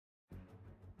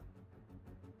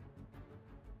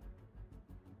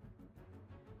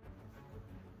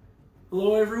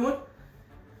Hello everyone,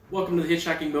 welcome to the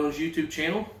Hitchhiking Bones YouTube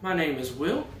channel. My name is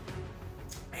Will,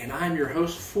 and I'm your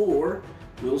host for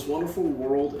Will's Wonderful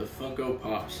World of Funko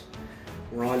Pops.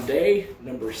 We're on day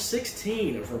number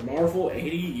 16 of our Marvel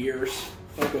 80 Years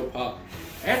Funko Pop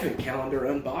Advent Calendar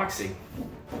unboxing.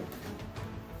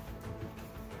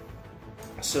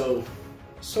 So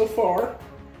far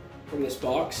from this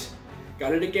box,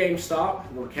 got it at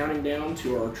GameStop. We're counting down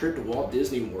to our trip to Walt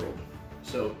Disney World.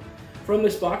 So from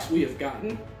this box we have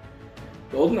gotten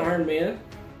Golden Iron Man,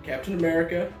 Captain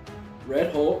America,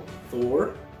 Red Hulk,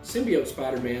 Thor, Symbiote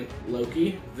Spider-Man,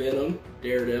 Loki, Venom,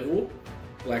 Daredevil,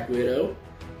 Black Widow,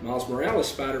 Miles Morales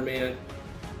Spider-Man,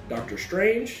 Doctor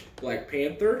Strange, Black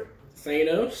Panther,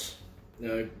 Thanos,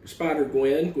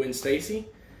 Spider-Gwen, Gwen Stacy,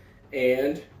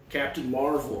 and Captain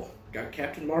Marvel. Got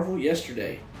Captain Marvel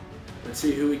yesterday. Let's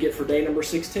see who we get for day number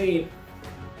 16.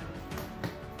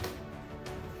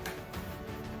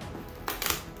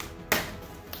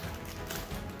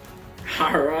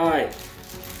 Alright,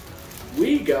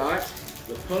 we got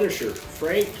the Punisher,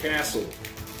 Frank Castle.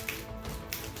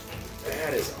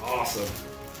 That is awesome.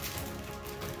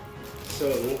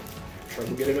 So, try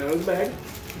to get him out of the bag.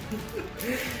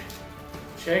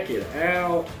 Check it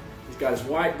out. He's got his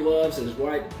white gloves and his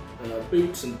white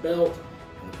boots and belt,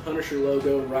 and the Punisher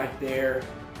logo right there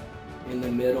in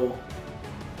the middle.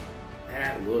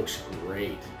 That looks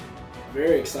great.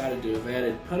 Very excited to have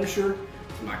added Punisher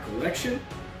to my collection.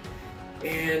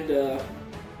 And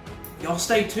y'all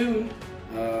stay tuned.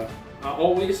 I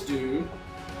always do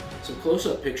some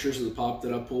close-up pictures of the pop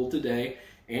that I pulled today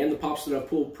and the pops that I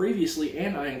pulled previously,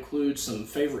 and I include some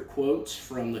favorite quotes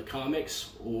from the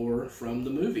comics or from the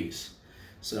movies.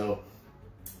 So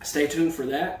stay tuned for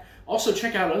that. Also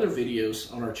check out other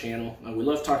videos on our channel. We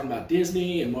love talking about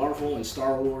Disney and Marvel and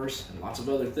Star Wars and lots of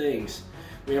other things.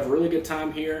 We have a really good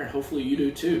time here, and hopefully you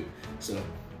do too. So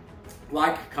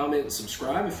like, comment, and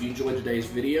subscribe if you enjoyed today's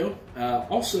video.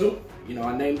 Also,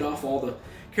 I named off all the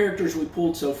characters we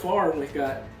pulled so far, and we've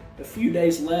got a few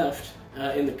days left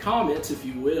in the comments, if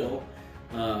you will.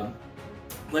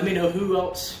 Let me know who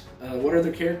else, what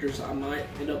other characters I might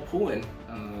end up pulling.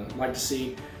 I'd like to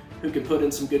see who can put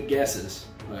in some good guesses.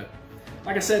 But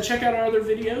like I said, check out our other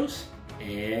videos,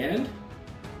 and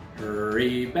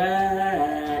hurry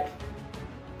back.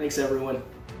 Thanks, everyone.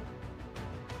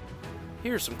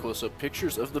 Here's some close-up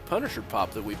pictures of the Punisher pop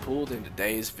that we pulled in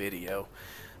today's video.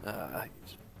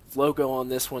 His logo on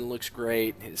this one looks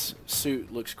great. His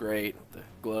suit looks great. The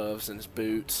gloves and his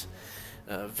boots.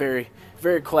 Very,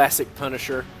 very classic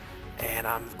Punisher, and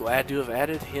I'm glad to have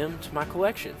added him to my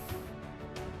collection.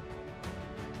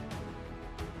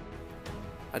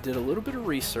 I did a little bit of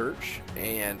research,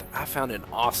 and I found an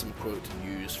awesome quote to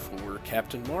use for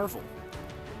Captain Marvel.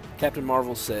 Captain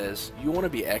Marvel says, "You want to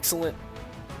be excellent?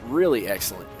 Really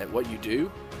excellent at what you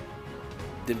do?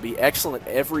 Then be excellent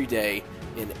every day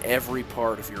in every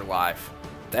part of your life.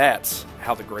 That's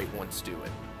how the great ones do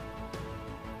it."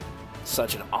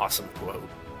 Such an awesome quote.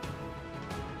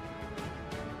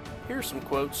 Here's some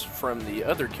quotes from the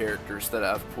other characters that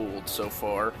I've pulled so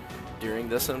far during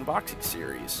this unboxing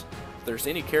series. If there's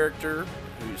any character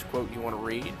whose quote you want to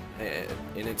read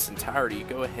in its entirety,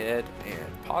 go ahead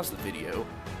and pause the video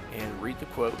and read the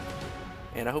quote,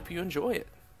 and I hope you enjoy it.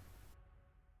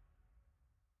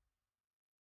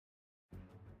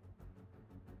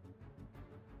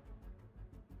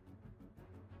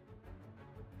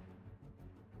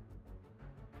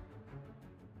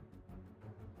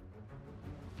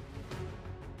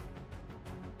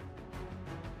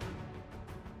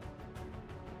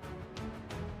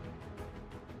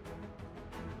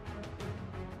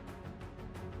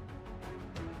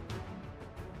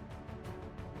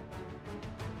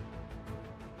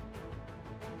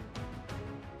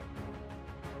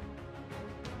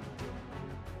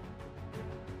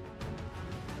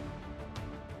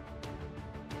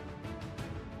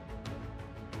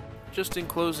 Just in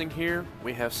closing here,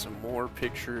 we have some more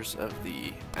pictures of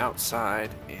the outside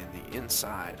and the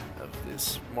inside of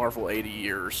this Marvel 80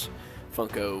 Years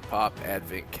Funko Pop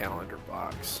Advent Calendar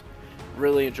box.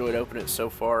 Really enjoyed opening it so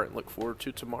far and look forward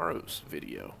to tomorrow's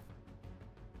video.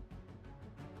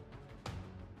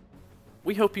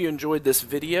 We hope you enjoyed this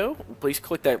video. Please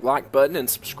click that like button and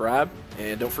subscribe,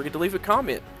 and don't forget to leave a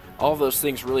comment. All of those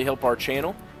things really help our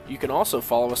channel. You can also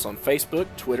follow us on Facebook,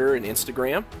 Twitter, and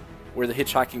Instagram. We're the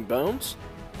Hitchhiking Bones.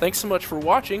 Thanks so much for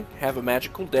watching. Have a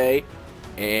magical day,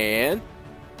 and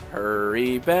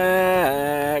hurry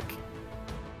back.